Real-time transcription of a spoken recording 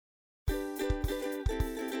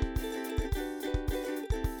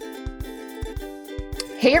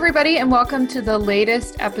Hey, everybody, and welcome to the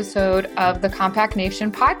latest episode of the Compact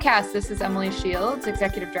Nation podcast. This is Emily Shields,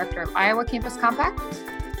 Executive Director of Iowa Campus Compact.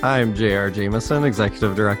 I'm J.R. Jameson,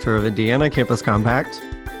 Executive Director of Indiana Campus Compact.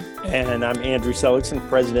 And I'm Andrew Seligson,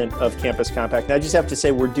 President of Campus Compact. And I just have to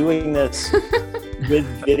say, we're doing this with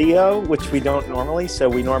video, which we don't normally. So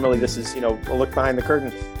this is, a look behind the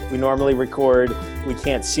curtain. We normally record, we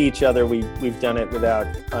can't see each other. We've done it without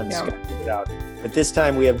unscripted it out. But this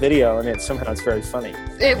time we have video, and somehow it's very funny.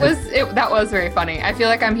 That was very funny. I feel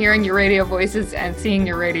like I'm hearing your radio voices and seeing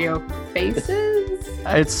your radio faces.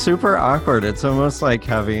 It's super awkward. It's almost like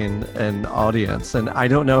having an audience, and I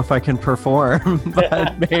don't know if I can perform,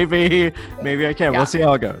 but maybe I can. Yeah. We'll see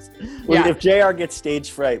how it goes. Well, if JR gets stage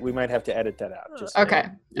fright, we might have to edit that out. Okay.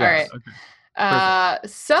 All right. Okay.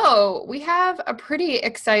 So we have a pretty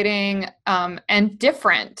exciting and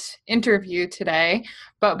different interview today.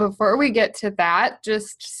 But before we get to that,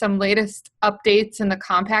 just some latest updates in the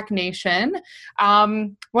Compact Nation.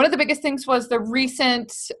 One of the biggest things was the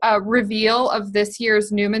recent reveal of this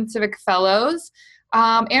year's Newman Civic Fellows.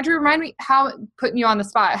 Andrew, remind me, putting you on the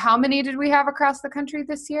spot, how many did we have across the country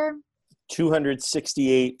this year?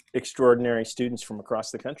 268 extraordinary students from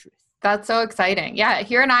across the country. That's so exciting. Yeah,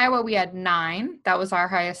 here in Iowa, we had 9. That was our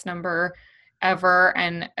highest number ever.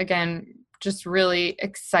 And again, just really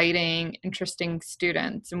exciting, interesting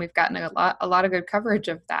students. And we've gotten a lot of good coverage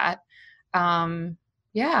of that.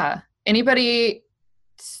 Anybody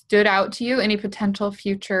stood out to you? Any potential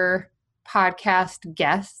future podcast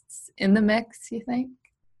guests in the mix, you think?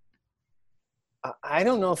 I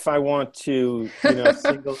don't know if I want to,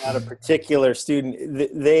 single out a particular student.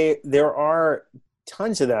 There are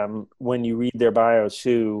tons of them when you read their bios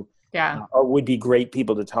who would be great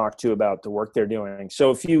people to talk to about the work they're doing.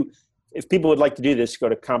 So if people would like to do this, go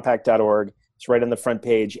to compact.org. It's right on the front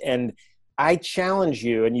page. And I challenge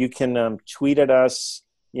you, and you can tweet at us,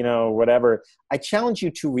 whatever. I challenge you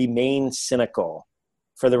to remain cynical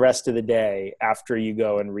for the rest of the day after you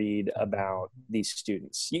go and read about these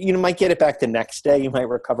students. You might get it back the next day. You might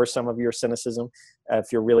recover some of your cynicism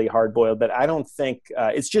if you're really hard-boiled. But I don't think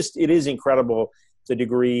it is incredible, the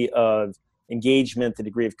degree of engagement, the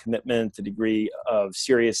degree of commitment, the degree of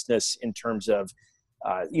seriousness in terms of,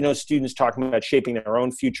 students talking about shaping their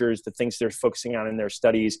own futures, the things they're focusing on in their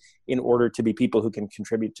studies in order to be people who can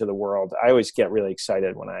contribute to the world. I always get really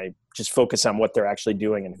excited when I just focus on what they're actually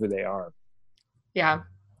doing and who they are. Yeah,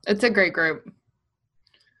 it's a great group.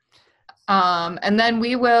 And then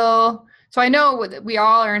so I know we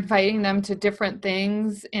all are inviting them to different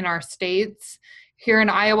things in our states. Here in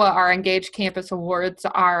Iowa, our Engaged Campus Awards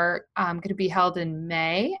are going to be held in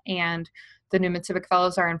May, and the Newman Civic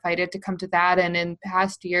Fellows are invited to come to that. And in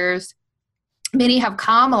past years, many have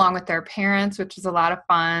come along with their parents, which is a lot of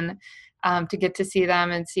fun to get to see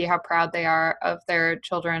them and see how proud they are of their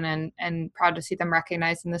children and proud to see them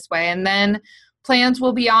recognized in this way. And then plans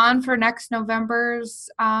will be on for next November's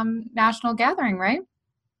national gathering, right?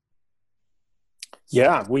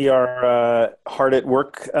 Yeah, we are hard at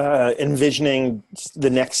work envisioning the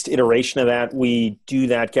next iteration of that. We do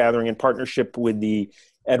that gathering in partnership with the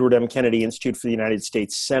Edward M. Kennedy Institute for the United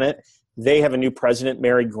States Senate. They have a new president,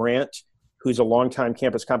 Mary Grant, who's a longtime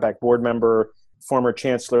Campus Compact board member, former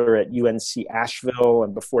chancellor at UNC Asheville,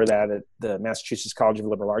 and before that at the Massachusetts College of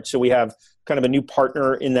Liberal Arts. So we have kind of a new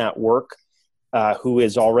partner in that work who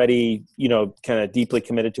is already, kind of deeply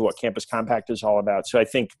committed to what Campus Compact is all about. So I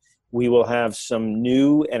think we will have some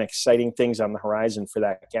new and exciting things on the horizon for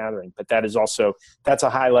that gathering. But that's a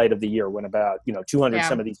highlight of the year when about, 200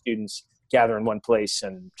 some of these students gather in one place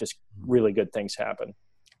and just really good things happen.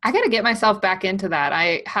 I got to get myself back into that.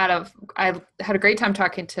 I had a great time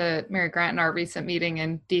talking to Mary Grant in our recent meeting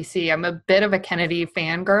in DC. I'm a bit of a Kennedy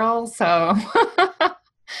fangirl, so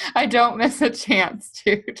I don't miss a chance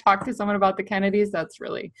to talk to someone about the Kennedys. That's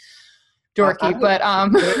really dorky, but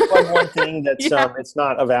one thing that's it's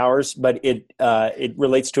not of ours, but it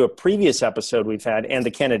relates to a previous episode we've had and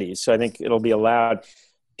the Kennedys. So I think it'll be allowed.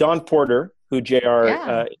 Dawn Porter, who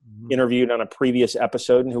JR interviewed on a previous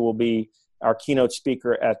episode and who will be our keynote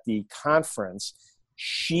speaker at the conference,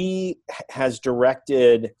 she has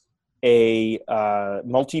directed a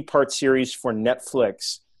multi-part series for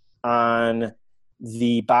Netflix on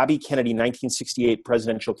the Bobby Kennedy 1968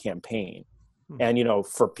 presidential campaign. And,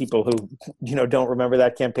 for people who, don't remember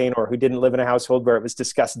that campaign or who didn't live in a household where it was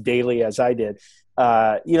discussed daily as I did,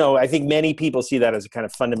 I think many people see that as a kind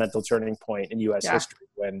of fundamental turning point in U.S. history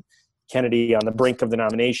when Kennedy, on the brink of the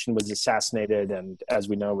nomination, was assassinated. And as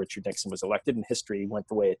we know, Richard Nixon was elected and history went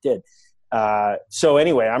the way it did. So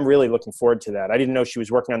anyway, I'm really looking forward to that. I didn't know she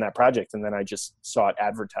was working on that project, and then I just saw it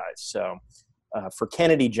advertised. So for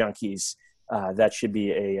Kennedy junkies, that should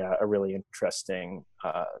be a really interesting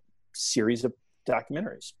series of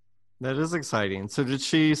documentaries. That is exciting. So did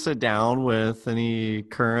she sit down with any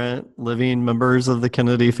current living members of the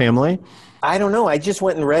Kennedy family? I don't know. I just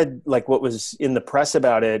went and read like what was in the press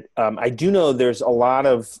about it. I do know there's a lot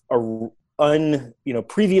of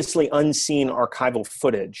previously unseen archival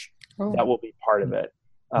footage that will be part of it.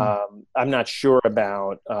 I'm not sure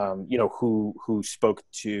about who spoke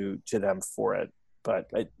to them for it, but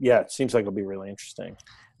it seems like it'll be really interesting.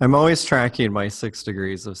 I'm always tracking my 6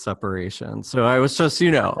 degrees of separation. So I was just,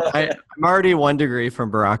 I'm already 1 degree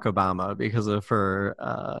from Barack Obama because of her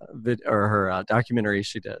her documentary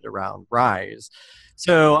she did around Rise.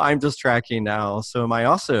 So I'm just tracking now. So am I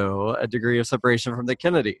also a degree of separation from the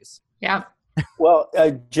Kennedys? Yeah. Well,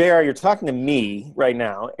 JR, you're talking to me right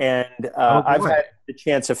now, and I've had the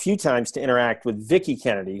chance a few times to interact with Vicki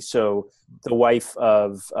Kennedy, so the wife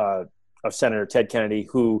of Senator Ted Kennedy,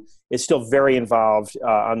 who is still very involved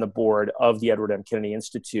on the board of the Edward M. Kennedy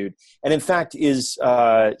Institute. And in fact,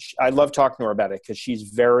 I love talking to her about it because she's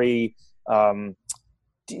very committed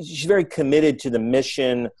to the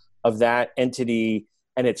mission of that entity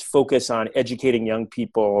and its focus on educating young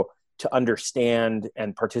people to understand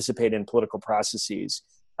and participate in political processes.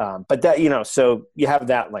 But that, so you have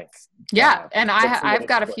that link. Yeah. And I've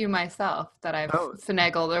got a few myself that I've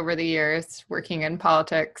finagled over the years working in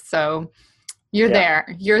politics. So you're there.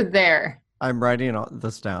 I'm writing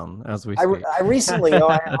this down as we speak. I recently,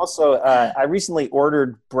 I recently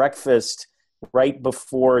ordered breakfast right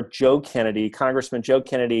before Congressman Joe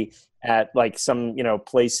Kennedy at like some,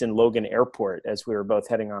 place in Logan Airport as we were both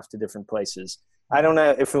heading off to different places. I don't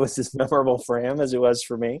know if it was as memorable for him as it was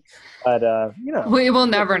for me, but we will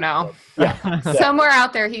never know. Yeah. Somewhere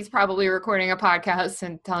out there, he's probably recording a podcast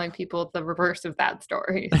and telling people the reverse of that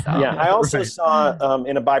story. So. Yeah. I also saw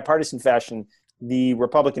in a bipartisan fashion, the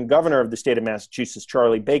Republican governor of the state of Massachusetts,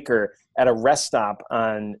 Charlie Baker, at a rest stop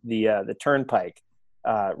on the Turnpike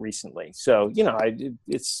recently. So,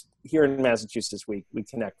 it's here in Massachusetts, we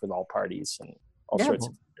connect with all parties and all sorts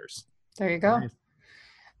of leaders. There you go. Nice.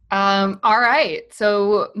 All right.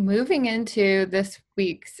 So moving into this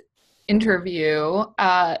week's interview,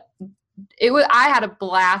 I had a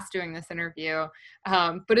blast doing this interview,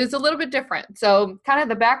 but it's a little bit different. So kind of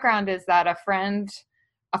the background is that a friend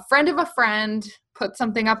of a friend put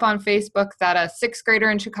something up on Facebook that a 6th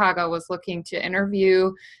grader in Chicago was looking to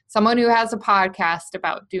interview someone who has a podcast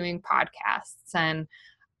about doing podcasts. And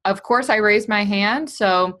of course I raised my hand.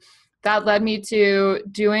 So that led me to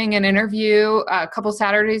doing an interview a couple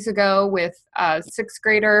Saturdays ago with a 6th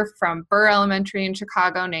grader from Burr Elementary in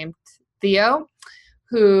Chicago named Theo,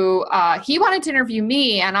 who he wanted to interview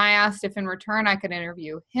me, and I asked if in return I could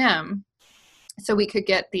interview him so we could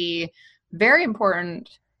get the very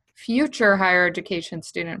important future higher education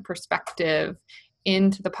student perspective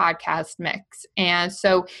into the podcast mix. And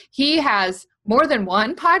so he has more than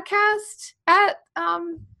one podcast at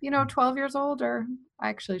 12 years old, or I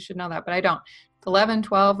actually should know that, but I don't. 11,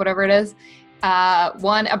 12, whatever it is.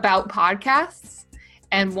 One about podcasts,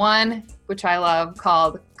 and one, which I love,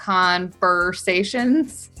 called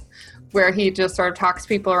Conversations, where he just sort of talks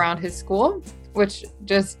people around his school, which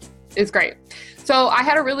just is great. So I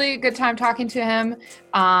had a really good time talking to him,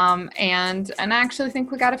 and I actually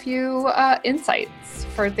think we got a few insights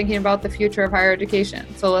for thinking about the future of higher education.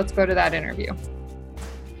 So let's go to that interview.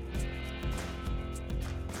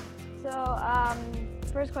 So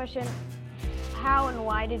first question, how and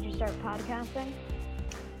why did you start podcasting?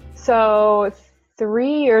 So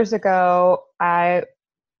 3 years ago, I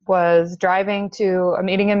was driving to a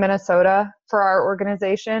meeting in Minnesota for our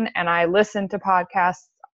organization, and I listened to podcasts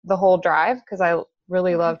the whole drive because I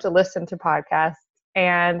really love to listen to podcasts.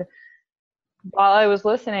 And while I was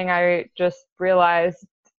listening, I just realized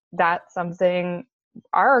that's something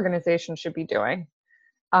our organization should be doing.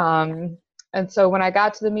 And so when I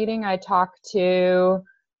got to the meeting, I talked to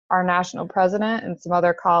our national president and some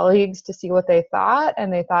other colleagues to see what they thought,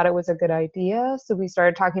 and they thought it was a good idea. So we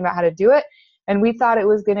started talking about how to do it, and we thought it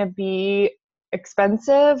was going to be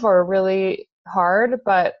expensive or really hard,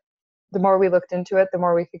 but the more we looked into it, the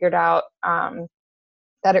more we figured out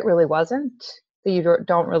that it really wasn't, that you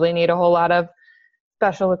don't really need a whole lot of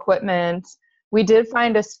special equipment. We did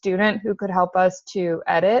find a student who could help us to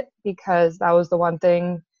edit, because that was the one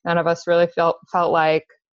thing none of us really felt like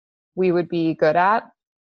we would be good at.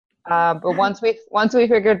 But once we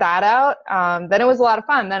figured that out, then it was a lot of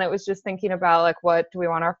fun. Then it was just thinking about like, what do we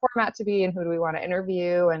want our format to be and who do we want to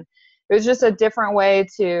interview? And it was just a different way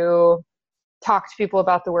to talk to people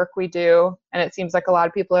about the work we do. And it seems like a lot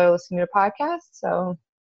of people are listening to podcasts. So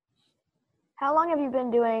how long have you been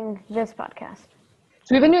doing this podcast?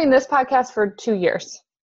 So we've been doing this podcast for 2 years.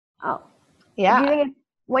 Oh. Yeah. Do you think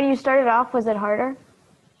when you started off, was it harder?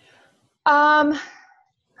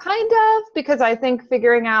 Kind of, because I think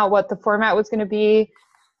figuring out what the format was going to be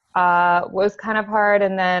was kind of hard.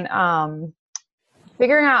 And then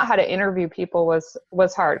figuring out how to interview people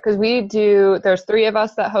was hard, because there's 3 of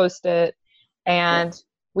us that host it, and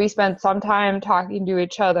we spend some time talking to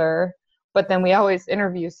each other, but then we always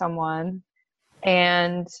interview someone.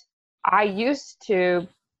 And I used to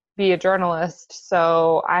be a journalist,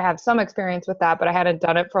 so I have some experience with that, but I hadn't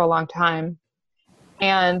done it for a long time.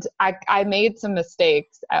 And I made some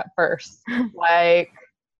mistakes at first. Like,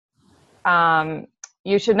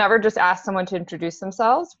 you should never just ask someone to introduce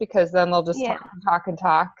themselves, because then they'll just talk and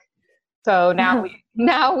talk. So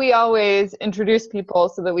now we always introduce people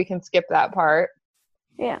so that we can skip that part.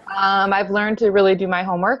 Yeah. I've learned to really do my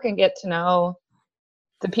homework and get to know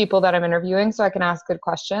the people that I'm interviewing so I can ask good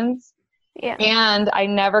questions. Yeah. And I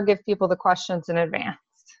never give people the questions in advance.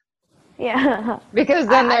 Yeah. Because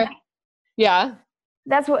then yeah.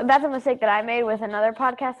 That's a mistake that I made with another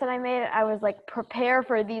podcast that I made. I was like, prepare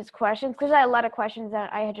for these questions, because I had a lot of questions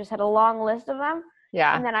that I had just had a long list of them.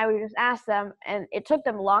 Yeah. And then I would just ask them, and it took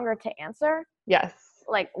them longer to answer. Yes.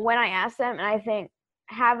 Like when I asked them, and I think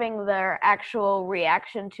having their actual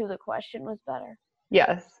reaction to the question was better.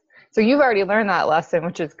 Yes. So you've already learned that lesson,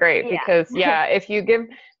 which is great, because if you give,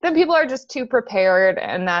 then people are just too prepared,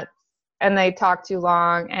 and they talk too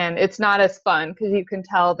long, and it's not as fun, because you can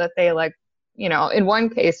tell that they like, in one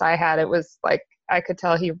case I had, it was like, I could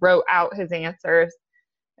tell he wrote out his answers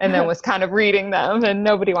and then was kind of reading them, and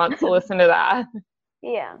nobody wants to listen to that.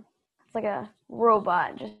 Yeah. It's like a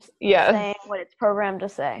robot just Yes. saying what it's programmed to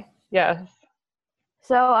say. Yes.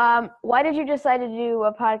 So why did you decide to do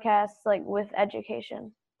a podcast like with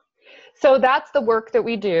education? So that's the work that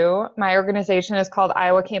we do. My organization is called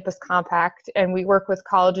Iowa Campus Compact, and we work with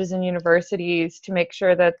colleges and universities to make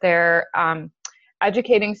sure that they're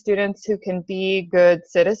educating students who can be good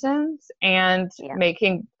citizens and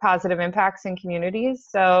making positive impacts in communities.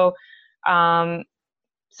 So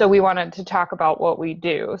we wanted to talk about what we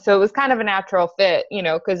do. So it was kind of a natural fit,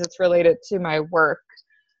 because it's related to my work.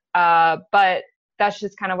 But that's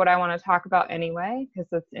just kind of what I want to talk about anyway, because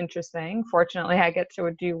it's interesting. Fortunately, I get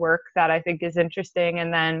to do work that I think is interesting.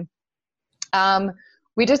 And then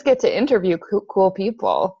we just get to interview cool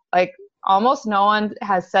people. Like, almost no one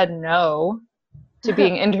has said no to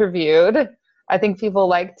being interviewed. I think people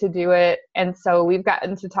like to do it. And so we've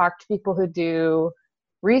gotten to talk to people who do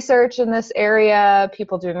research in this area,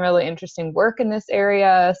 people doing really interesting work in this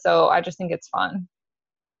area. So I just think it's fun.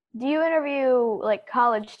 Do you interview like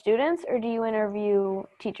college students, or do you interview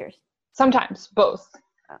teachers? Sometimes, both.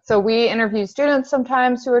 So we interview students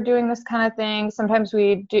sometimes who are doing this kind of thing. Sometimes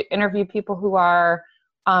we do interview people who are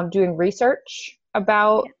doing research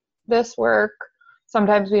about this work.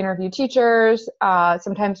 Sometimes we interview teachers.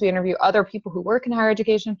 Sometimes we interview other people who work in higher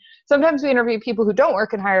education. Sometimes we interview people who don't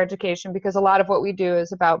work in higher education, because a lot of what we do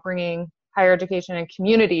is about bringing higher education and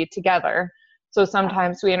community together. So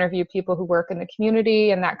sometimes we interview people who work in the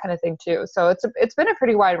community and that kind of thing too. So it's been a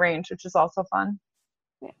pretty wide range, which is also fun.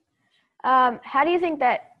 How do you think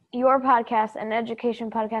that your podcast and education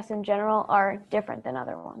podcasts in general are different than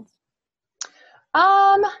other ones?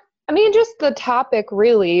 I mean, just the topic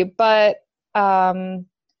really, but the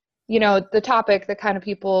topic, the kind of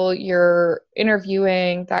people you're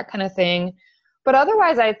interviewing, that kind of thing. But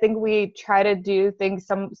otherwise, I think we try to do things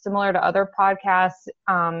similar to other podcasts.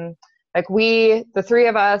 Like the 3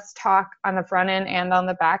 of us talk on the front end and on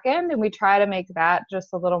the back end, and we try to make that just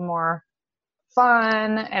a little more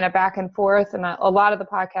fun and a back and forth. And a lot of the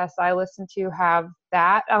podcasts I listen to have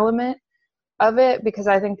that element of it, because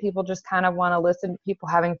I think people just kind of want to listen to people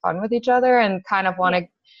having fun with each other and kind of want to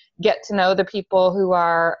get to know the people who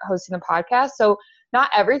are hosting the podcast. So not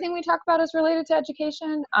everything we talk about is related to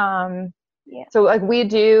education. So like we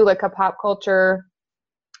do like a pop culture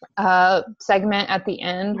segment at the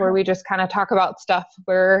end where we just kind of talk about stuff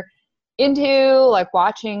we're into, like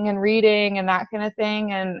watching and reading and that kind of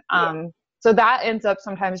thing. And so that ends up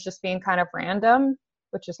sometimes just being kind of random,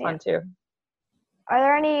 which is fun too. Are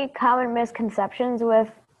there any common misconceptions with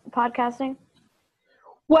podcasting?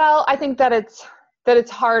 Well, I think that it's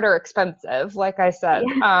hard or expensive, like I said.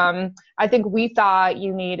 I think we thought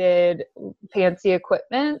you needed fancy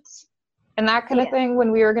equipment and that kind of thing when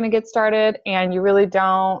we were going to get started, and you really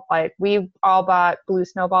don't. Like, we all bought Blue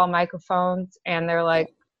Snowball microphones, and they're like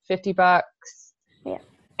 $50.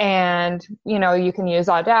 And you can use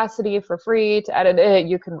Audacity for free to edit it.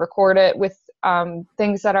 You can record it with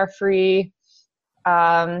things that are free.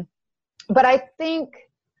 But I think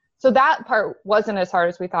so that part wasn't as hard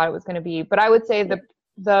as we thought it was going to be. But I would say the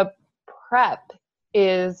the prep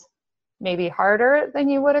is maybe harder than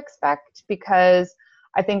you would expect, because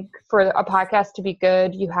I think for a podcast to be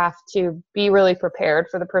good, you have to be really prepared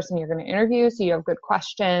for the person you're going to interview. So you have good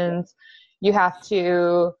questions. You have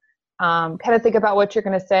to kind of think about what you're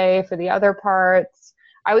going to say for the other parts.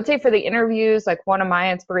 I would say for the interviews, like one of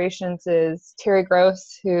my inspirations is Terry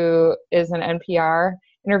Gross, who is an NPR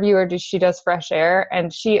interviewer. She does Fresh Air,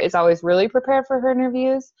 and she is always really prepared for her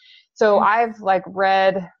interviews. So I've like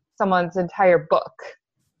read someone's entire book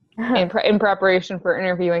in preparation for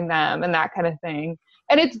interviewing them and that kind of thing.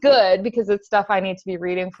 And it's good because it's stuff I need to be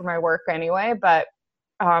reading for my work anyway. But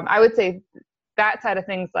I would say that side of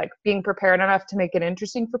things, like being prepared enough to make it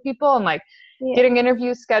interesting for people, and like getting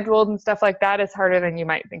interviews scheduled and stuff like that is harder than you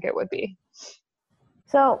might think it would be.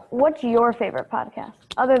 So what's your favorite podcast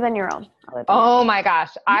other than your own? Oh my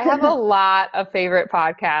gosh. I have a lot of favorite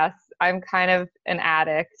podcasts. I'm kind of an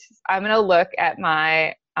addict. I'm going to look at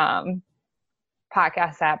my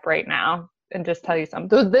podcast app right now and just tell you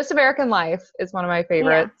something. This American Life is one of my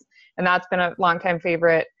favorites, and that's been a longtime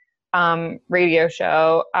favorite radio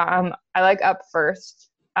show. I like Up First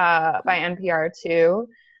by NPR too.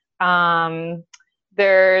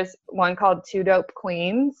 There's one called Two Dope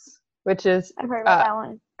Queens, which is I've heard about that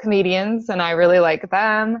one. Comedians, and I really like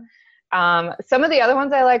them. Some of the other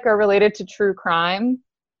ones I like are related to true crime,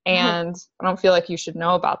 and I don't feel like you should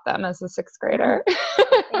know about them as a sixth grader.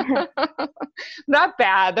 Not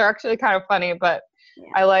bad. They're actually kind of funny, but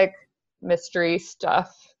I like mystery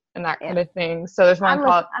stuff and that kind of thing. So there's one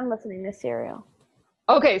called... I'm listening to Serial.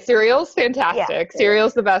 Okay, Serial's fantastic. Yeah,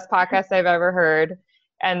 Serial's the best podcast I've ever heard.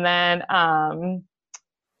 And then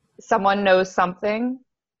Someone Knows Something.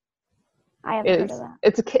 I haven't heard of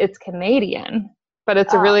that. It's Canadian, but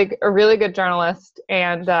it's a really good journalist,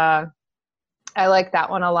 and I like that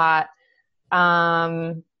one a lot.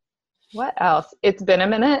 What else? It's Been a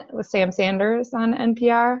Minute with Sam Sanders on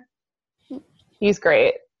NPR. He's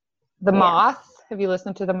great. The Moth. Have you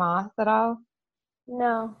listened to The Moth at all?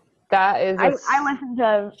 No. That is. I listen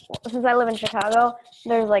to, since I live in Chicago,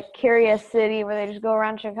 there's like Curious City where they just go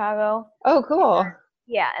around Chicago. Oh, cool.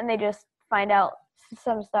 Yeah, and they just find out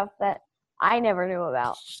some stuff that I never knew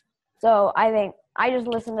about. So I think I just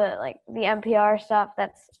listen to like the NPR stuff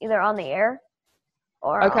that's either on the air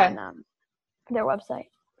or on their website.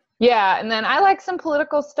 Yeah, and then I like some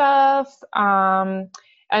political stuff. And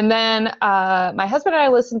then my husband and I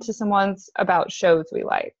listen to some ones about shows we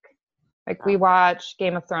like. Like we watch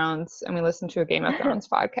Game of Thrones and we listen to a Game of Thrones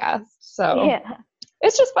podcast. So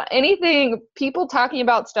it's just fun. Anything, people talking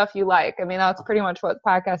about stuff you like. I mean, that's pretty much what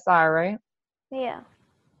podcasts are, right? Yeah.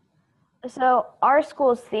 So our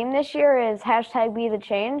school's theme this year is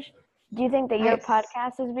 #BeTheChange. Do you think that your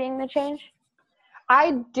podcast is being the change?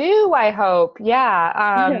 I do, I hope.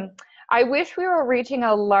 Yeah. I wish we were reaching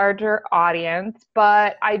a larger audience,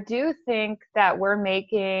 but I do think that we're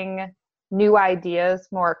making new ideas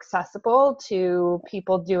more accessible to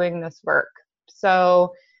people doing this work.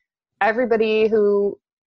 So everybody who,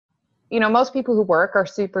 most people who work are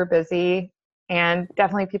super busy, and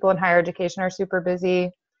definitely people in higher education are super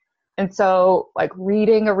busy. And so like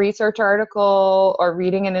reading a research article or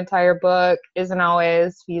reading an entire book isn't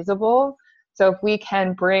always feasible. So if we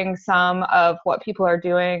can bring some of what people are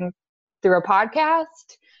doing through a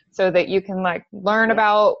podcast so that you can like learn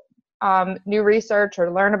about new research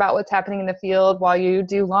or learn about what's happening in the field while you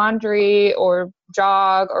do laundry or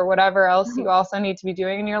jog or whatever else you also need to be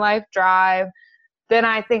doing in your life, drive, then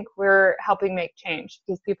I think we're helping make change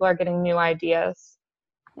because people are getting new ideas.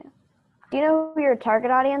 Yeah. Do you know who your target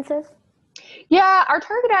audience is? Yeah, our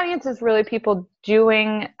target audience is really people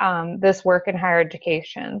doing this work in higher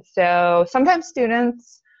education. So sometimes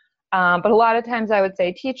students, but a lot of times I would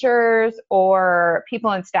say teachers or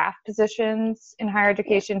people in staff positions in higher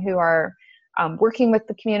education who are working with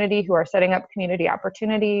the community, who are setting up community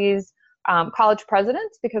opportunities, college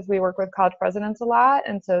presidents, because we work with college presidents a lot,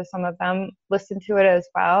 and so some of them listen to it as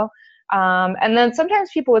well. And then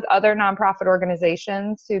sometimes people with other nonprofit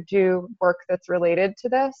organizations who do work that's related to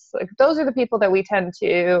this. Like those are the people that we tend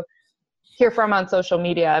to hear from on social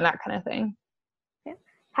media and that kind of thing. Yeah.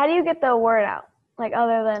 How do you get the word out, like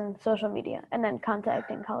other than social media and then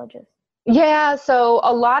contacting colleges? Yeah, so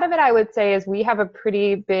a lot of it I would say is we have a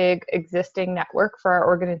pretty big existing network for our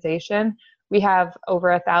organization. We have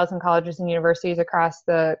over 1,000 colleges and universities across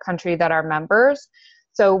the country that are members.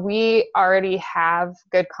 So we already have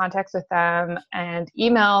good contacts with them and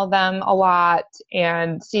email them a lot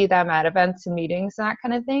and see them at events and meetings and that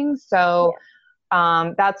kind of thing. So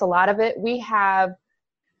that's a lot of it. We have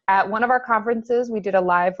at one of our conferences, we did a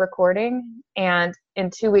live recording, and in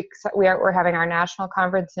 2 weeks, we're having our national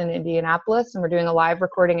conference in Indianapolis, and we're doing a live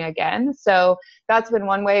recording again. So that's been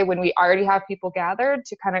one way when we already have people gathered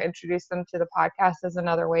to kind of introduce them to the podcast as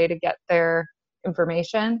another way to get their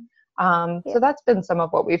information. So that's been some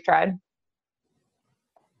of what we've tried.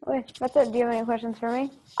 Okay, that's it. Do you have any questions for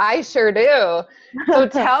me? I sure do. So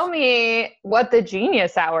tell me what the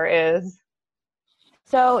Genius Hour is.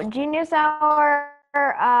 So Genius Hour,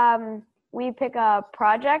 we pick a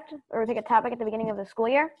project or we pick a topic at the beginning of the school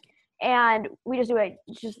year, and we just do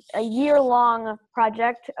a year-long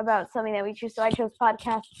project about something that we choose. So I chose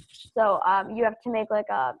podcasts. So you have to make like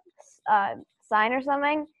a sign or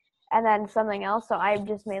something, and then something else. So I've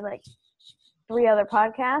just made like 3 other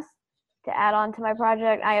podcasts to add on to my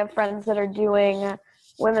project. I have friends that are doing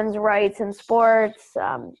women's rights in sports,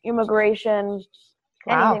 immigration,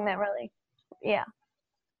 anything that really,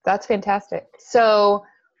 That's fantastic. So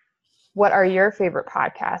what are your favorite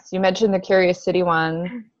podcasts? You mentioned the Curious City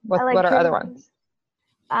one. What are other ones?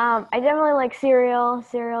 I definitely like Serial.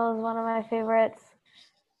 Serial is one of my favorites.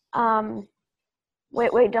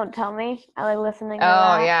 Wait, don't tell me. I like listening to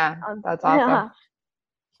that. Oh, yeah. That's awesome.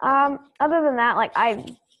 Other than that,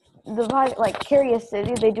 like Curious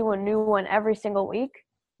City, they do a new one every single week.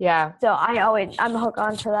 Yeah. So I'm hooked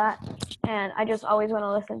onto that, and I just always want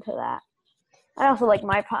to listen to that. I also like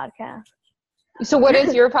my podcast. So what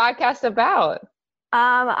is your podcast about?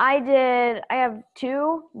 I have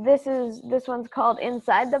 2. This one's called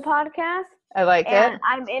Inside the Podcast. I like it.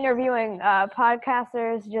 I'm interviewing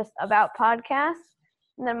podcasters just about podcasts.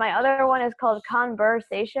 And then my other one is called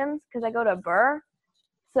Conversations because I go to Burr.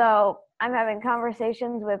 So I'm having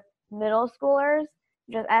conversations with middle schoolers,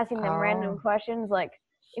 just asking them random questions like,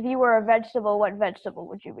 if you were a vegetable, what vegetable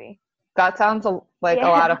would you be? That sounds like a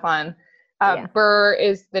lot of fun. Burr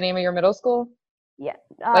is the name of your middle school? Yeah,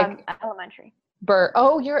 elementary. Burr.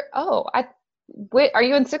 Oh, wait, are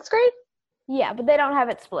you in 6th grade? Yeah, but they don't have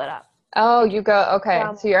it split up. Oh, you go, okay.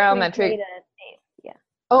 So you're elementary. To 8th, yeah.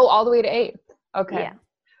 Oh, all the way to 8th. Okay. Yeah.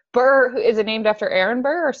 Burr, is it named after Aaron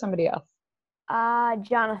Burr or somebody else?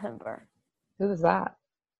 Jonathan Burr. Who was that?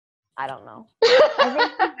 I don't know.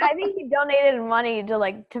 I think he donated money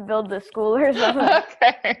to build the school or something.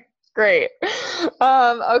 Okay, great.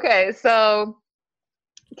 Okay, so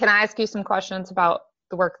can I ask you some questions about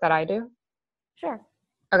the work that I do? Sure.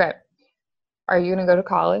 Okay. Are you going to go to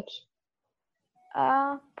college?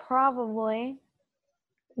 Probably.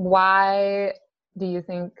 Why do you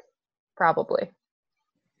think probably?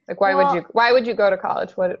 Like, why would you go to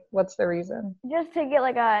college? What's the reason? Just to get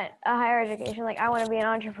like a higher education. Like, I want to be an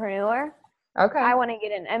entrepreneur. Okay. I want to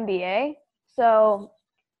get an MBA. So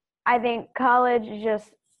I think college is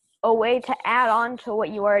just a way to add on to what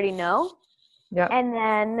you already know. Yeah. And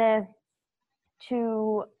then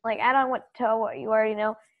to add on to what you already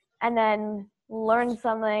know, and then learn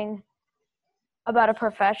something about a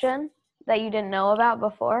profession that you didn't know about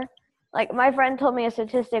before. Like, my friend told me a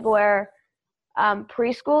statistic where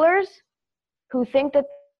preschoolers who think that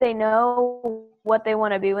they know what they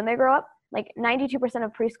want to be when they grow up, like 92%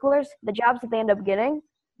 of preschoolers, the jobs that they end up getting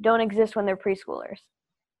don't exist when they're preschoolers.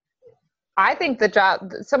 I think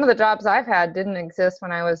some of the jobs I've had didn't exist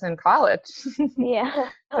when I was in college. Yeah.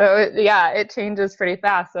 So it changes pretty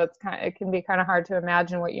fast. So it can be kind of hard to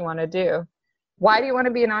imagine what you want to do. Why do you want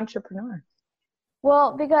to be an entrepreneur?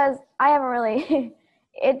 Well, because I haven't really,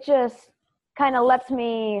 it just kind of lets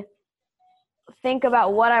me think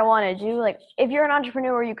about what I want to do. Like, if you're an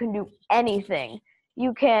entrepreneur, you can do anything.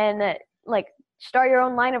 You can start your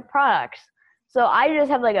own line of products. So I just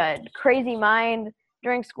have a crazy mind.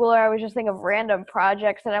 During school, I was just thinking of random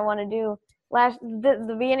projects that I want to do.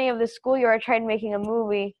 The beginning of the school year, I tried making a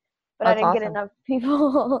movie, but I didn't get enough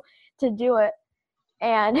people to do it,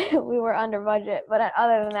 and we were under budget. But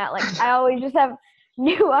other than that, I always just have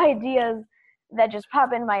new ideas that just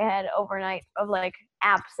pop in my head overnight of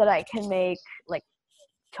apps that I can make,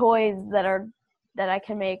 toys that I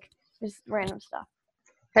can make, just random stuff.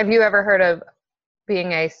 Have you ever heard of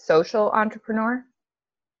being a social entrepreneur?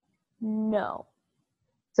 No.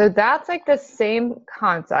 So that's the same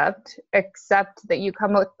concept, except that you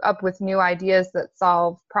come up with new ideas that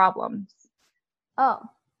solve problems. Oh.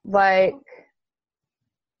 I'll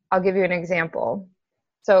give you an example.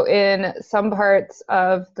 So in some parts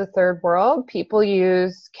of the third world, people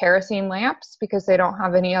use kerosene lamps because they don't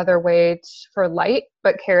have any other way for light,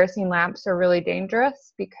 but kerosene lamps are really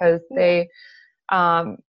dangerous because they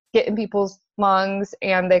get in people's lungs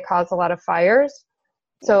and they cause a lot of fires.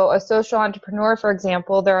 So a social entrepreneur, for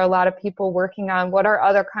example, there are a lot of people working on what are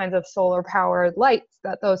other kinds of solar powered lights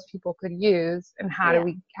that those people could use, and how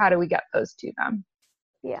do we get those to them?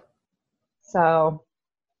 Yeah. So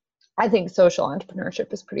I think social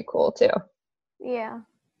entrepreneurship is pretty cool too. Yeah.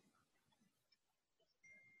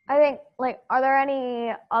 I think, like, are there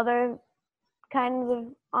any other kinds of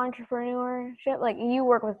entrepreneurship? Like, you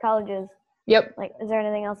work with colleges. Yep. Like, is there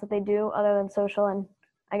anything else that they do other than social and,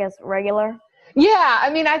 I guess, regular? Yeah, I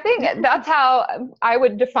mean, I think that's how I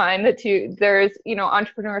would define the two. There's,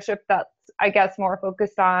 entrepreneurship that's, I guess, more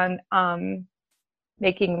focused on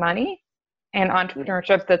making money, and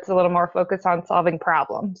entrepreneurship that's a little more focused on solving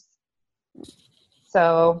problems.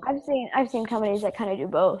 So I've seen companies that kind of do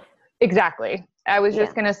both. Exactly. I was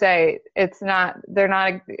just going to say they're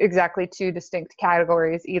not exactly two distinct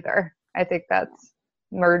categories either. I think that's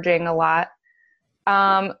merging a lot.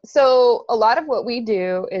 So a lot of what we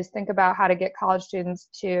do is think about how to get college students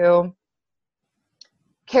to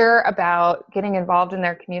care about getting involved in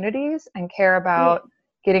their communities and care about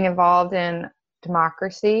getting involved in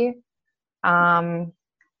democracy. Do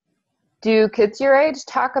kids your age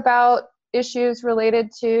talk about issues related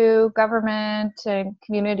to government and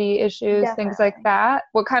community issues, things like that?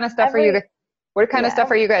 What kind of stuff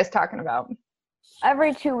are you guys talking about?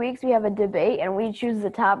 Every 2 weeks we have a debate and we choose the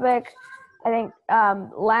topic. I think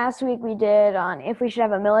last week we did on if we should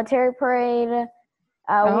have a military parade. We've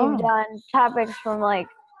done topics from, like,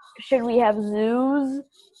 should we have zoos,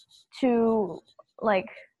 to, like,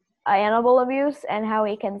 animal abuse and how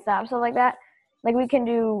we can stop stuff like that. Like, we can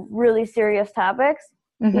do really serious topics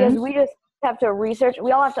because we just have to research.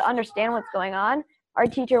 We all have to understand what's going on. Our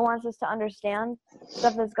teacher wants us to understand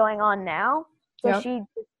stuff that's going on now. So she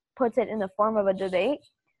puts it in the form of a debate.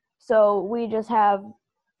 So we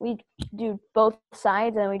do both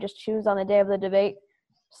sides and we just choose on the day of the debate.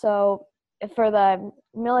 So for the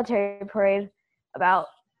military parade, about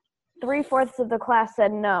 3/4 of the class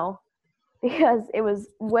said no, because it was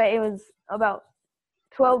about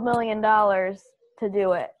 $12 million to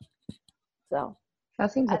do it. So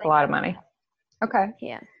that seems like a lot of money. Okay.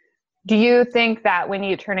 Yeah. Do you think that when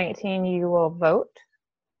you turn 18 you will vote?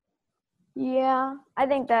 Yeah, I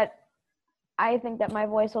think that my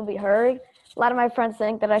voice will be heard. A lot of my friends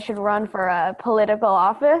think that I should run for a political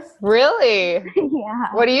office. Really?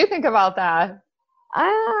 Yeah. What do you think about that?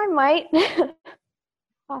 I might.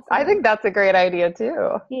 I think that's a great idea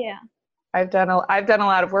too. Yeah. I've done a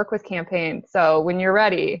lot of work with campaigns, so when you're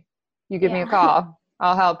ready, you give me a call.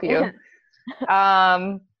 I'll help you.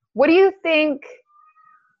 What do you think?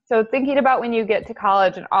 So thinking about when you get to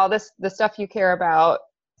college and all the stuff you care about,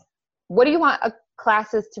 what do you want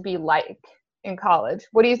classes to be like in college?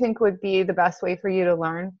 What do you think would be the best way for you to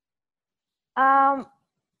learn? I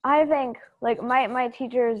think, like, my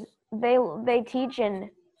teachers, they teach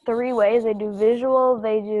in 3 ways. They do visual,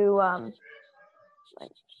 they do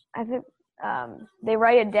they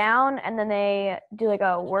write it down, and then they do, like,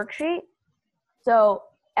 a worksheet. So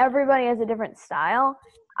everybody has a different style.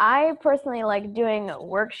 I personally like doing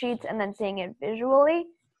worksheets and then seeing it visually.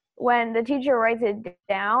 When the teacher writes it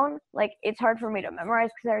down, like, it's hard for me to memorize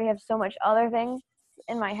because I already have so much other things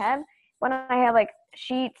in my head. When I have, like,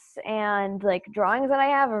 sheets and, like, drawings that I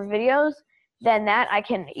have or videos, then that I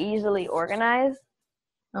can easily organize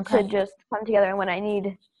to just come together. And when I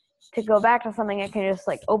need to go back to something, I can just,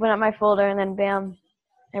 like, open up my folder and then bam,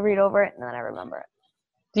 I read over it and then I remember it.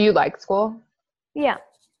 Do you like school? Yeah.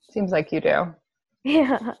 Seems like you do.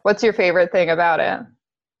 Yeah. What's your favorite thing about it?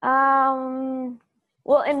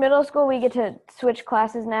 Well, in middle school, we get to switch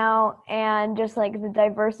classes now, and just, like, the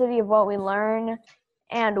diversity of what we learn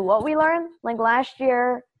and what we learn. Like, last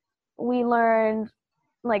year, we learned,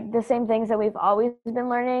 like, the same things that we've always been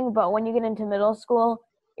learning, but when you get into middle school,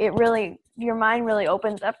 your mind really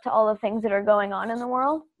opens up to all the things that are going on in the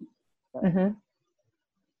world. Mm-hmm.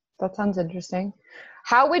 That sounds interesting.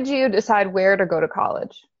 How would you decide where to go to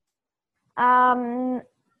college?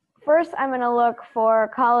 First, I'm going to look for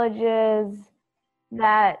colleges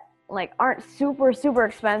that, like, aren't super, super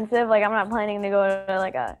expensive. Like, I'm not planning to go to,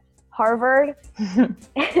 like, a Harvard.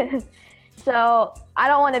 So I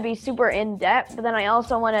don't want to be super in debt, but then I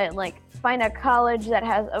also want to, like, find a college that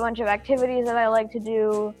has a bunch of activities that I like to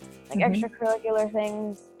do, like extracurricular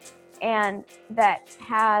things, and that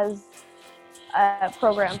has a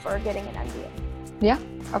program for getting an MBA. Yeah.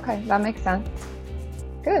 Okay. That makes sense.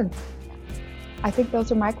 Good. I think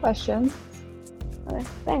those are my questions. Okay.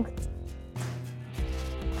 Thanks.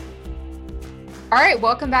 All right,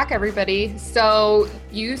 welcome back, everybody. So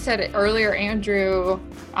you said earlier, Andrew,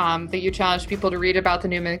 that you challenged people to read about the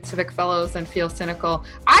Newman Civic Fellows and feel cynical.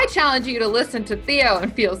 I challenge you to listen to Theo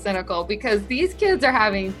and feel cynical, because these kids are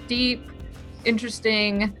having deep,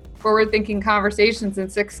 interesting, forward-thinking conversations in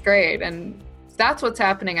 6th grade, and if that's what's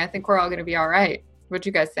happening, I think we're all going to be all right. What do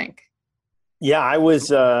you guys think? Yeah,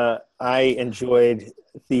 I enjoyed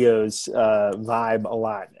Theo's vibe a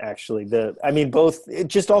lot, actually.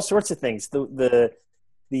 Just all sorts of things. The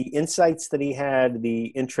insights that he had, the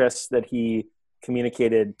interests that he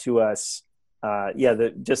communicated to us.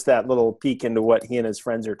 Just that little peek into what he and his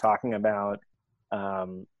friends are talking about.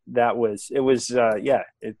 It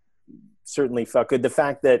certainly felt good. The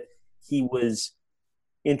fact that he was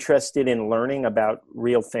interested in learning about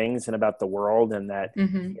real things and about the world, and that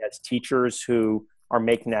he has teachers who are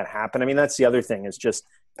making that happen. I mean, that's the other thing, is just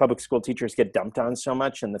public school teachers get dumped on so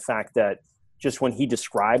much. And the fact that just when he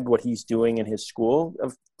described what he's doing in his school,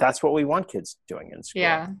 that's what we want kids doing in school.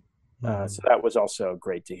 Yeah. So that was also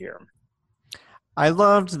great to hear. I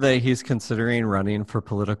loved that he's considering running for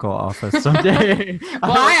political office someday.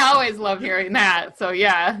 Well, I always love hearing that. So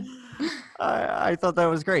yeah. I thought that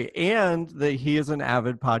was great. And that he is an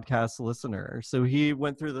avid podcast listener. So he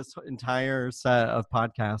went through this entire set of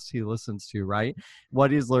podcasts he listens to, right? What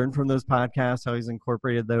he's learned from those podcasts, how he's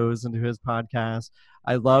incorporated those into his podcast.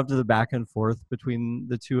 I loved the back and forth between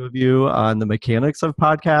the two of you on the mechanics of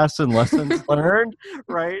podcasts and lessons learned,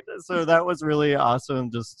 right? So that was really awesome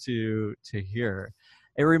just to hear.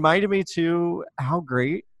 It reminded me too how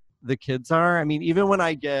great the kids are. I mean, even when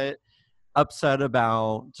I get upset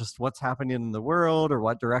about just what's happening in the world or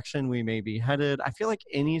what direction we may be headed, I feel like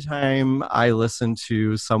anytime I listen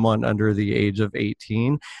to someone under the age of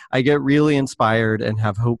 18, I get really inspired and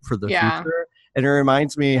have hope for the future. And it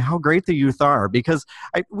reminds me how great the youth are, because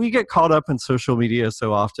we get caught up in social media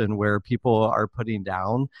so often where people are putting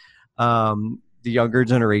down the younger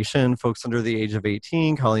generation, folks under the age of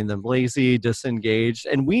 18, calling them lazy, disengaged.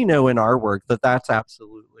 And we know in our work that that's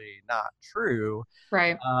absolutely not true.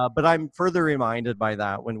 Right. But I'm further reminded by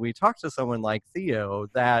that when we talk to someone like Theo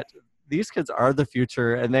that these kids are the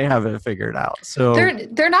future and they have it figured out. So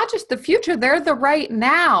they're not just the future, they're the right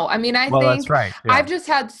now. I mean, I think that's right. Yeah. I've just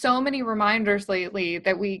had so many reminders lately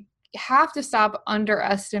that we have to stop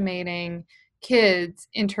underestimating kids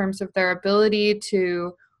in terms of their ability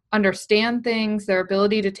to understand things, their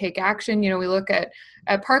ability to take action. You know, we look at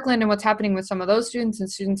Parkland and what's happening with some of those students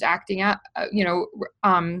and students acting out,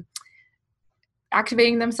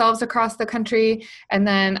 activating themselves across the country. And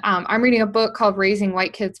then I'm reading a book called Raising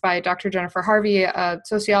White Kids by Dr. Jennifer Harvey, a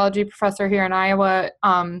sociology professor here in Iowa.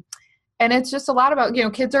 And it's just a lot about,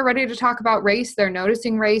 kids are ready to talk about race. They're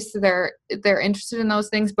noticing race. They're interested in those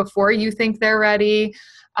things before you think they're ready.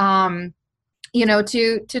 To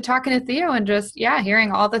talking to Theo and just,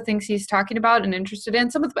 hearing all the things he's talking about and interested in.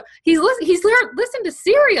 He's listened to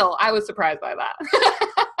Serial. I was surprised by that.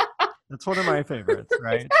 That's one of my favorites,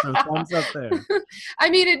 right? So thumbs up there. I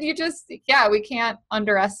mean, we can't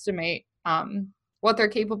underestimate what they're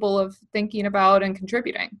capable of thinking about and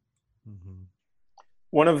contributing. Mm-hmm.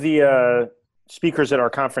 One of the speakers at our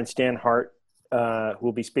conference, Dan Hart, who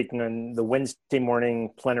will be speaking on the Wednesday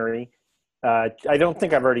morning plenary. I don't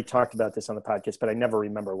think I've already talked about this on the podcast, but I never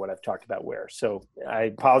remember what I've talked about where. So I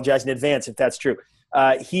apologize in advance if that's true.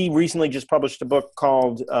 He recently just published a book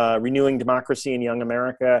called Renewing Democracy in Young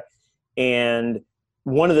America. And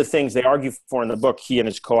one of the things they argue for in the book, he and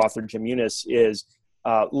his co-author Jim Eunice, is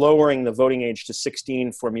lowering the voting age to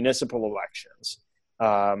 16 for municipal elections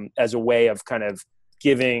as a way of kind of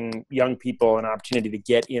giving young people an opportunity to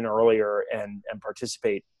get in earlier and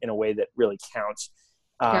participate in a way that really counts.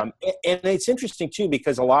 And it's interesting, too,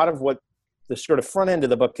 because a lot of what the sort of front end of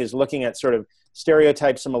the book is looking at sort of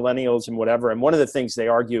stereotypes of millennials and whatever. And one of the things they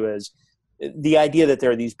argue is the idea that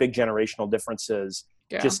there are these big generational differences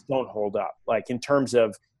just don't hold up. Like in terms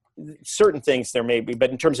of certain things there may be, but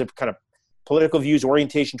in terms of kind of political views,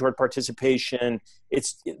 orientation toward participation,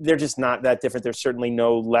 they're just not that different. They're certainly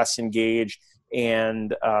no less engaged.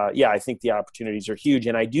 And I think the opportunities are huge.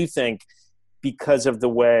 And I do think because of the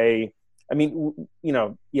way,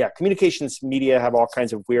 communications media have all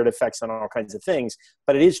kinds of weird effects on all kinds of things,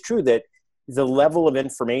 but it is true that the level of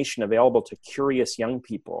information available to curious young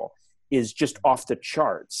people is just off the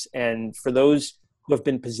charts. And for those who have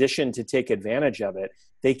been positioned to take advantage of it,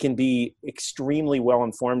 they can be extremely well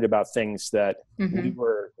informed about things that we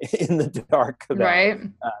were in the dark about. Right.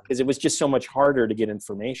 Because it was just so much harder to get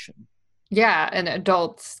information. Yeah, and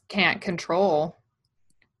adults can't control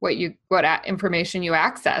what information you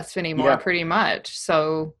access anymore, pretty much.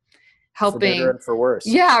 So helping, for better and for worse.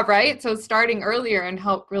 Yeah, right. So starting earlier and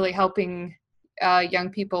helping young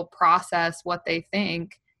people process what they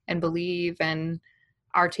think and believe and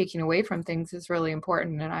are taking away from things is really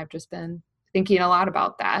important. And I've just been thinking a lot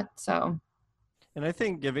about that. So And I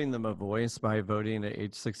think giving them a voice by voting at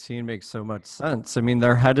age 16 makes so much sense. I mean,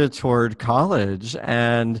 they're headed toward college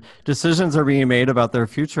and decisions are being made about their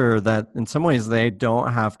future that in some ways they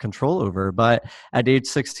don't have control over. But at age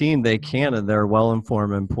 16, they can, and they're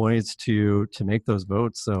well-informed and poised to make those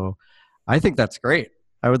votes. So I think that's great.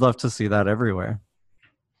 I would love to see that everywhere.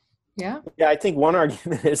 Yeah. Yeah, I think one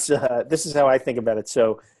argument is, this is how I think about it.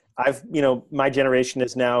 So my generation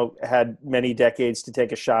has now had many decades to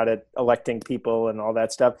take a shot at electing people and all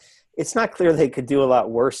that stuff. It's not clear they could do a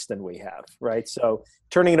lot worse than we have, right? So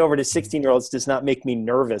turning it over to 16-year-olds does not make me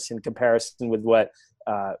nervous in comparison with what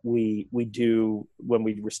we do when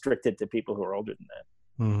we restrict it to people who are older than that.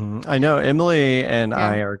 Mm-hmm. I know Emily and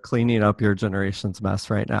I are cleaning up your generation's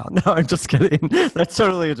mess right now. No, I'm just kidding. That's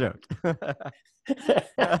totally a joke.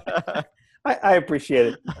 I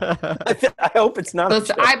appreciate it. I hope it's not.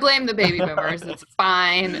 Listen, I blame the baby boomers. It's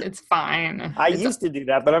fine. It's fine. I used to do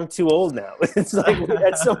that, but I'm too old now. It's like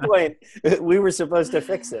at some point we were supposed to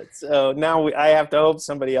fix it. So now I have to hope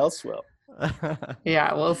somebody else will.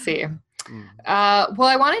 Yeah, we'll see. Well,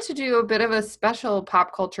 I wanted to do a bit of a special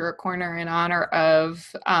pop culture corner in honor of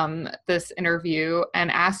this interview and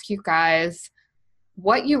ask you guys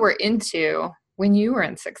what you were into when you were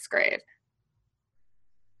in 6th grade.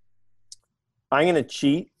 I'm going to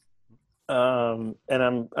cheat, and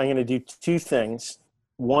I'm going to do two things.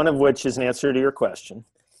 One of which is an answer to your question,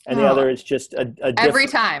 and the other is just a every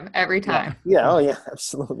time. Yeah. Oh, yeah.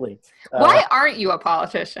 Absolutely. Why aren't you a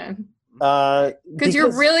politician? Because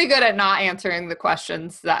you're really good at not answering the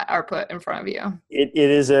questions that are put in front of you. It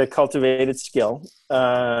is a cultivated skill.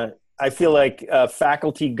 I feel like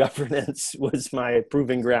faculty governance was my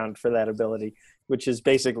proving ground for that ability, which is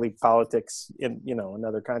basically politics in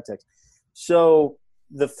another context. So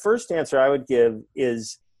the first answer I would give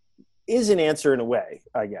is an answer in a way,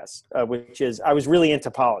 I guess, which is I was really into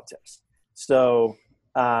politics. So,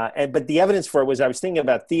 but the evidence for it was I was thinking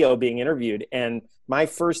about Theo being interviewed, and my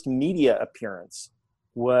first media appearance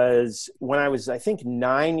was when I was, I think,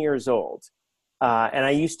 9 years old. And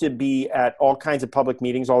I used to be at all kinds of public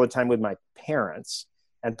meetings all the time with my parents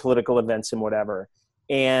and political events and whatever.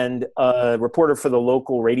 And a reporter for the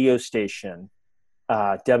local radio station,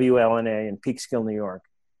 WLNA in Peekskill, New York,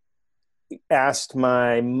 asked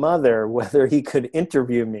my mother whether he could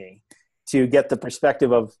interview me to get the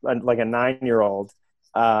perspective of like a 9-year-old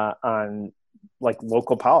on like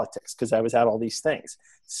local politics, because I was at all these things.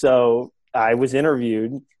 So I was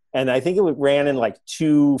interviewed, and I think it ran in like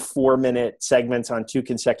 2 4-minute segments on 2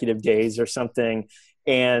 consecutive days or something.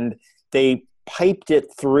 And they piped it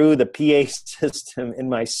through the PA system in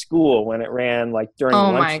my school when it ran like during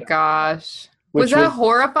lunch. Oh my gosh. Was that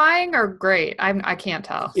horrifying or great? I can't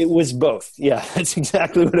tell. It was both. Yeah, that's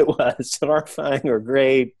exactly what it was. Horrifying or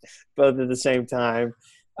great, both at the same time.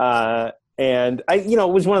 And I, it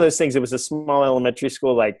was one of those things. It was a small elementary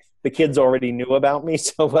school. Like the kids already knew about me.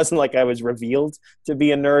 So it wasn't like I was revealed to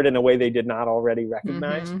be a nerd in a way they did not already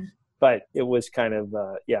recognize. Mm-hmm. But it was kind of,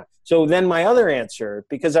 yeah. So then my other answer,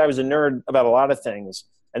 because I was a nerd about a lot of things,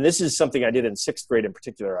 and this is something I did in 6th grade in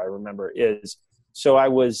particular, I remember, is so I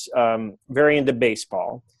was very into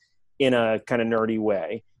baseball in a kind of nerdy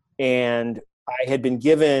way. And I had been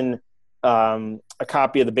given a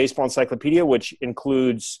copy of the Baseball Encyclopedia, which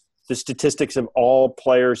includes the statistics of all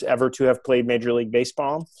players ever to have played Major League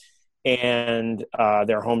Baseball and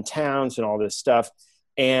their hometowns and all this stuff.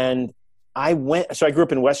 And I grew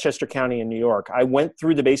up in Westchester County in New York. I went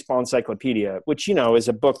through the Baseball Encyclopedia, which, is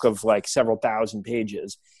a book of like several thousand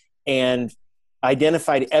pages, and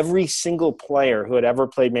identified every single player who had ever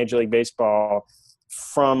played Major League Baseball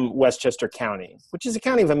from Westchester County, which is a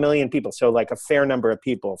county of 1 million people. So like a fair number of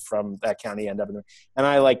people from that county end up in there. And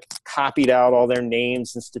I like copied out all their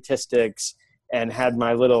names and statistics and had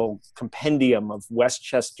my little compendium of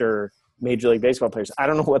Westchester Major League Baseball players. I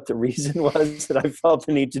don't know what the reason was that I felt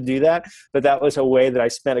the need to do that, but that was a way that I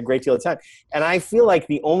spent a great deal of time. And I feel like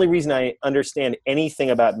the only reason I understand anything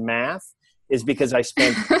about math is because I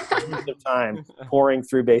spent tons of time pouring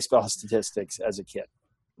through baseball statistics as a kid.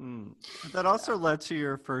 That also led to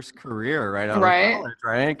your first career, right? Out of college,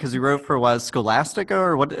 right? Because you wrote for Scholastica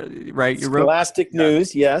or what? Right? You wrote Scholastic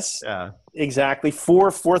News, yes. Yeah, exactly. For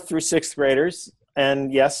 4th through 6th graders,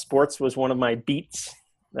 and yes, sports was one of my beats.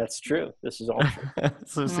 That's true. This is all true.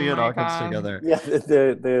 So see, it all comes together. Yeah,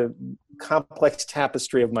 the complex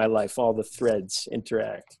tapestry of my life, all the threads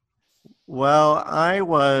interact. Well, I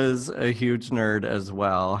was a huge nerd as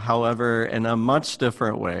well. However, in a much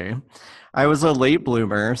different way. I was a late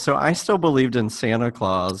bloomer, so I still believed in Santa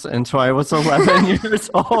Claus until I was 11 years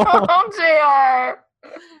old. Oh,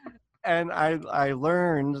 JR. And I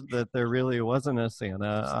learned that there really wasn't a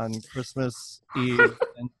Santa on Christmas Eve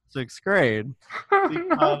in 6th grade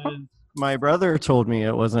because my brother told me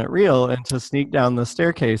it wasn't real, and to sneak down the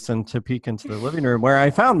staircase and to peek into the living room where I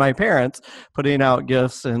found my parents putting out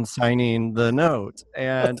gifts and signing the note,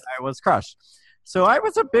 and I was crushed. So I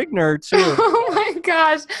was a big nerd too. Oh my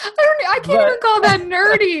gosh. I can't even call that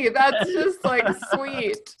nerdy. That's just like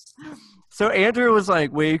sweet. So Andrew was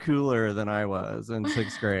like way cooler than I was in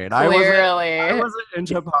 6th grade. Clearly. I wasn't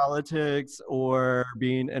into politics or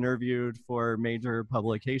being interviewed for major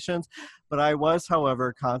publications, but I was,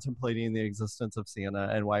 however, contemplating the existence of Santa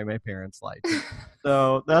and why my parents lied to me.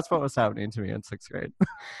 So that's what was happening to me in 6th grade.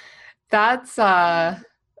 That's,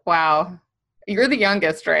 wow. You're the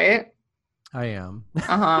youngest, right? I am.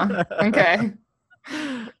 Uh-huh. Okay.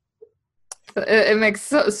 It makes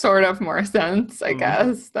sort of more sense, I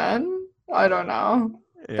guess, then. I don't know.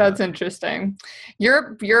 Yeah. That's interesting.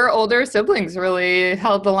 Your older siblings really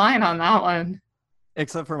held the line on that one.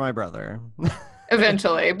 Except for my brother.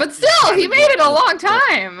 Eventually. But still, he made it a long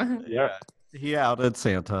time. Yeah. He outed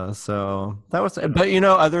Santa, so that was it. But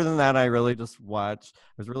other than that, I really just watched. I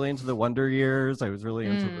was really into the Wonder Years. I was really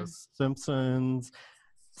into The Simpsons.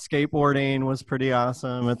 Skateboarding was pretty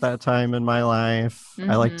awesome at that time in my life.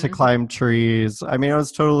 I liked to climb trees. I mean, I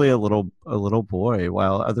was totally a little boy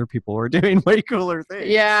while other people were doing way cooler things.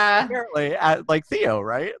 Yeah. Apparently, like Theo,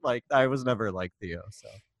 right? Like I was never like Theo, so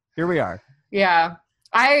here we are. Yeah.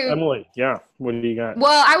 Emily, yeah. What do you got?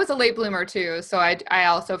 Well, I was a late bloomer too, so I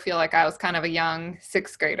also feel like I was kind of a young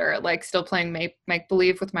 6th grader, like still playing make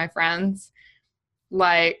believe with my friends,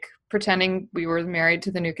 like pretending we were married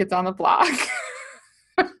to the New Kids on the Block.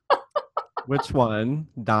 Which one?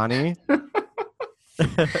 Donnie?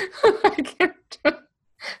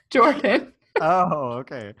 Jordan. Oh,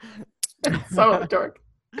 okay. So dork.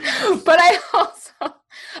 But I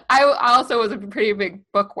also was a pretty big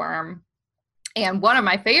bookworm. And one of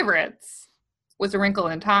my favorites was A Wrinkle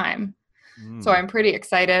in Time. So I'm pretty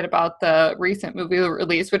excited about the recent movie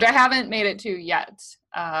release, which I haven't made it to yet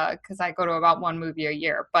because I go to about one movie a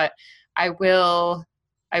year. But I will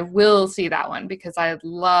see that one because I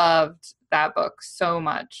loved that book so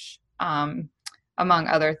much, among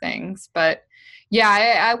other things. But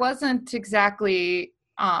yeah, I wasn't exactly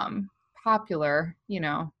popular,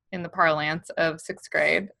 in the parlance of 6th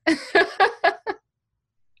grade.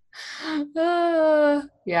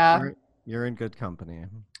 Yeah. You're in good company.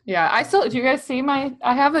 Yeah. Do you guys see I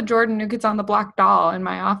have a Jordan New Kids on the Block doll in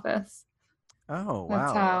my office. Oh, wow.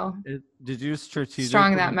 That's how did you strategically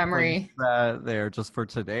strong that memory that there just for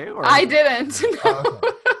today? Or? I didn't. No.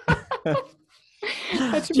 Okay.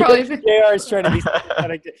 I should probably JR is trying to be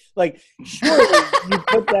like, surely you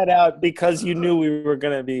put that out because you knew we were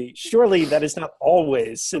going to be, surely that is not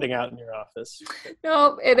always sitting out in your office.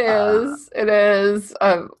 No, it is. It is.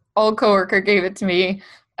 An old coworker gave it to me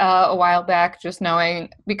a while back, just knowing,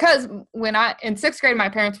 because in 6th grade, my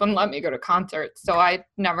parents wouldn't let me go to concerts, so I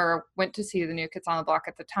never went to see the New Kids on the Block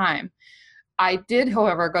at the time. I did,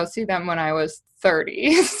 however, go see them when I was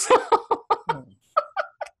 30. So.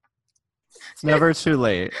 It's never too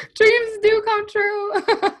late. Dreams do come true.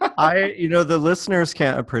 The listeners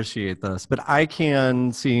can't appreciate this, but I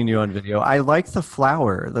can, seeing you on video. I like the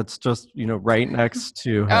flower that's just, right next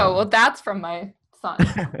to him. Oh, well, that's from my son.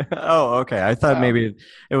 Oh, okay. I thought maybe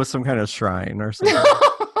it was some kind of shrine or something.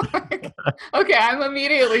 Okay, I'm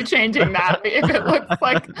immediately changing that if it looks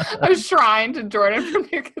like a shrine to Jordan from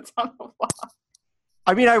New Kids on the Block.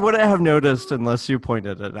 I mean, I wouldn't have noticed unless you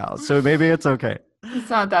pointed it out, so maybe it's okay.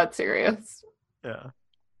 It's not that serious. Yeah.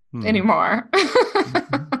 Anymore.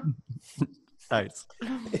 Nice.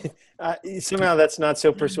 Somehow that's not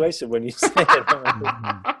so persuasive when you say it.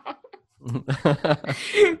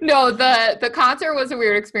 No, the concert was a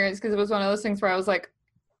weird experience because it was one of those things where I was like,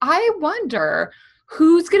 I wonder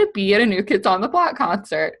who's going to be at a New Kids on the Block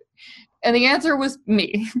concert. And the answer was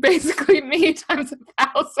me. Basically, me times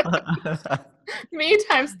 1,000. Me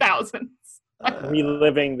times thousands.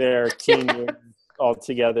 Reliving their teen years all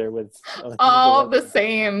together with all the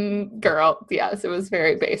same girl. Yes, it was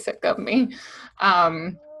very basic of me.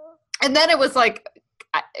 And then it was like,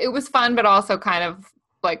 it was fun, but also kind of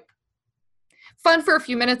like fun for a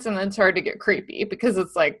few minutes, and then started to get creepy because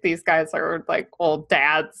it's like these guys are like old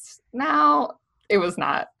dads now. It was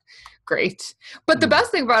not great. But the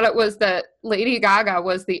best thing about it was that Lady Gaga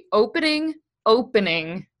was the opening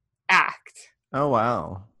act. Oh,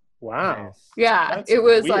 wow. Wow. Yeah, that's it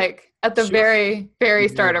was weird. Like at the very, very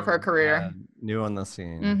start of her career. New on the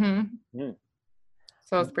scene. Mm-hmm.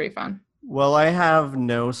 So it was pretty fun. Well, I have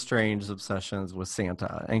no strange obsessions with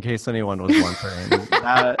Santa, in case anyone was wondering.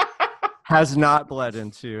 has not bled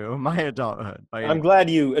into my adulthood. I'm glad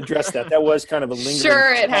you addressed that. That was kind of a lingering.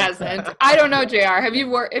 Sure, it hasn't. I don't know, JR. Have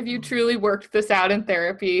you truly worked this out in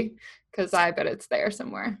therapy? Because I bet it's there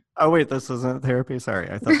somewhere. Oh wait, this isn't therapy. Sorry,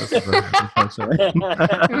 I thought this was.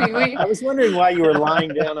 I was wondering why you were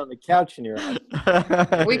lying down on the couch in your house.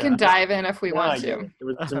 We can dive in if we want to. There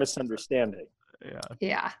was a misunderstanding.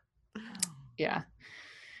 Yeah.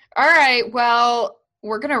 All right. Well,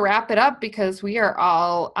 we're going to wrap it up because we are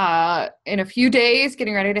all in a few days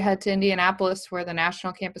getting ready to head to Indianapolis for the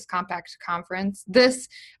National Campus Compact Conference. This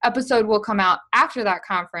episode will come out after that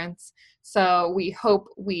conference, so we hope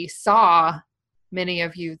we saw many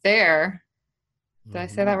of you there. Did I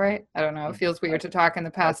say that right? I don't know. It feels weird to talk in the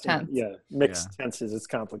past tense. Yeah, mixed tenses. It's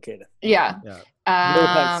complicated. Yeah. We'll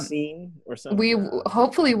have seen or something.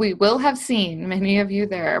 Hopefully we will have seen many of you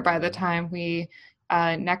there by the time we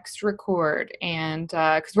next record, and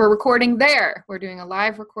because we're recording there, we're doing a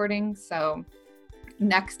live recording, so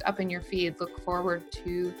next up in your feed, look forward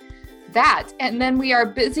to that. And then we are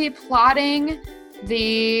busy plotting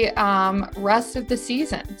the rest of the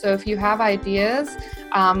season, so if you have ideas,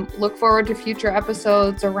 look forward to future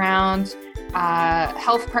episodes around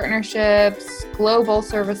health partnerships, global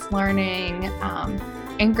service learning,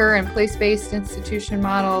 anchor and place-based institution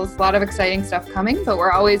models. A lot of exciting stuff coming, but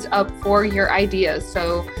we're always up for your ideas.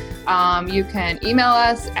 So you can email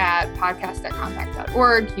us at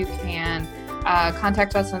podcast@compact.org. You can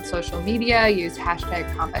contact us on social media. Use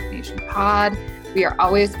 #CompactNationPod. We are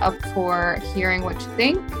always up for hearing what you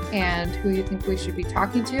think and who you think we should be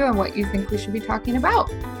talking to and what you think we should be talking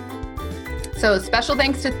about. So special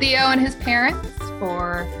thanks to Theo and his parents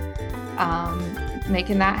for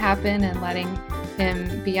making that happen and letting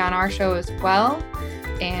him be on our show as well.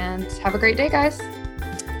 And have a great day, guys.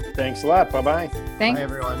 Thanks a lot. Bye-bye. Thanks. Bye,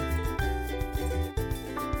 everyone.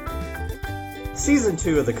 Season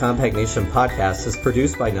 2 of the Compact Nation podcast is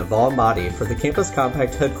produced by Naval Mahdi for the Campus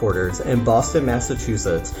Compact headquarters in Boston,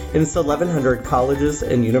 Massachusetts, and its 1,100 colleges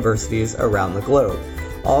and universities around the globe.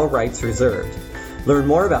 All rights reserved. Learn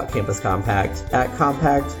more about Campus Compact at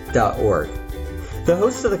compact.org. The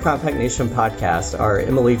hosts of the Compact Nation podcast are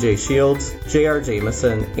Emily J. Shields, J.R.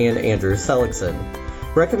 Jameson, and Andrew Seligson.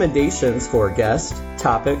 Recommendations for guests,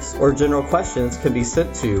 topics, or general questions can be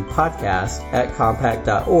sent to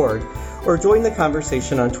podcast@compact.org or join the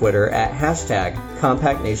conversation on Twitter at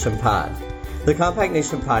 #CompactNationPod. The Compact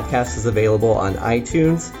Nation podcast is available on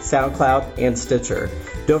iTunes, SoundCloud, and Stitcher.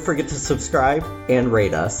 Don't forget to subscribe and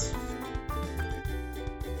rate us.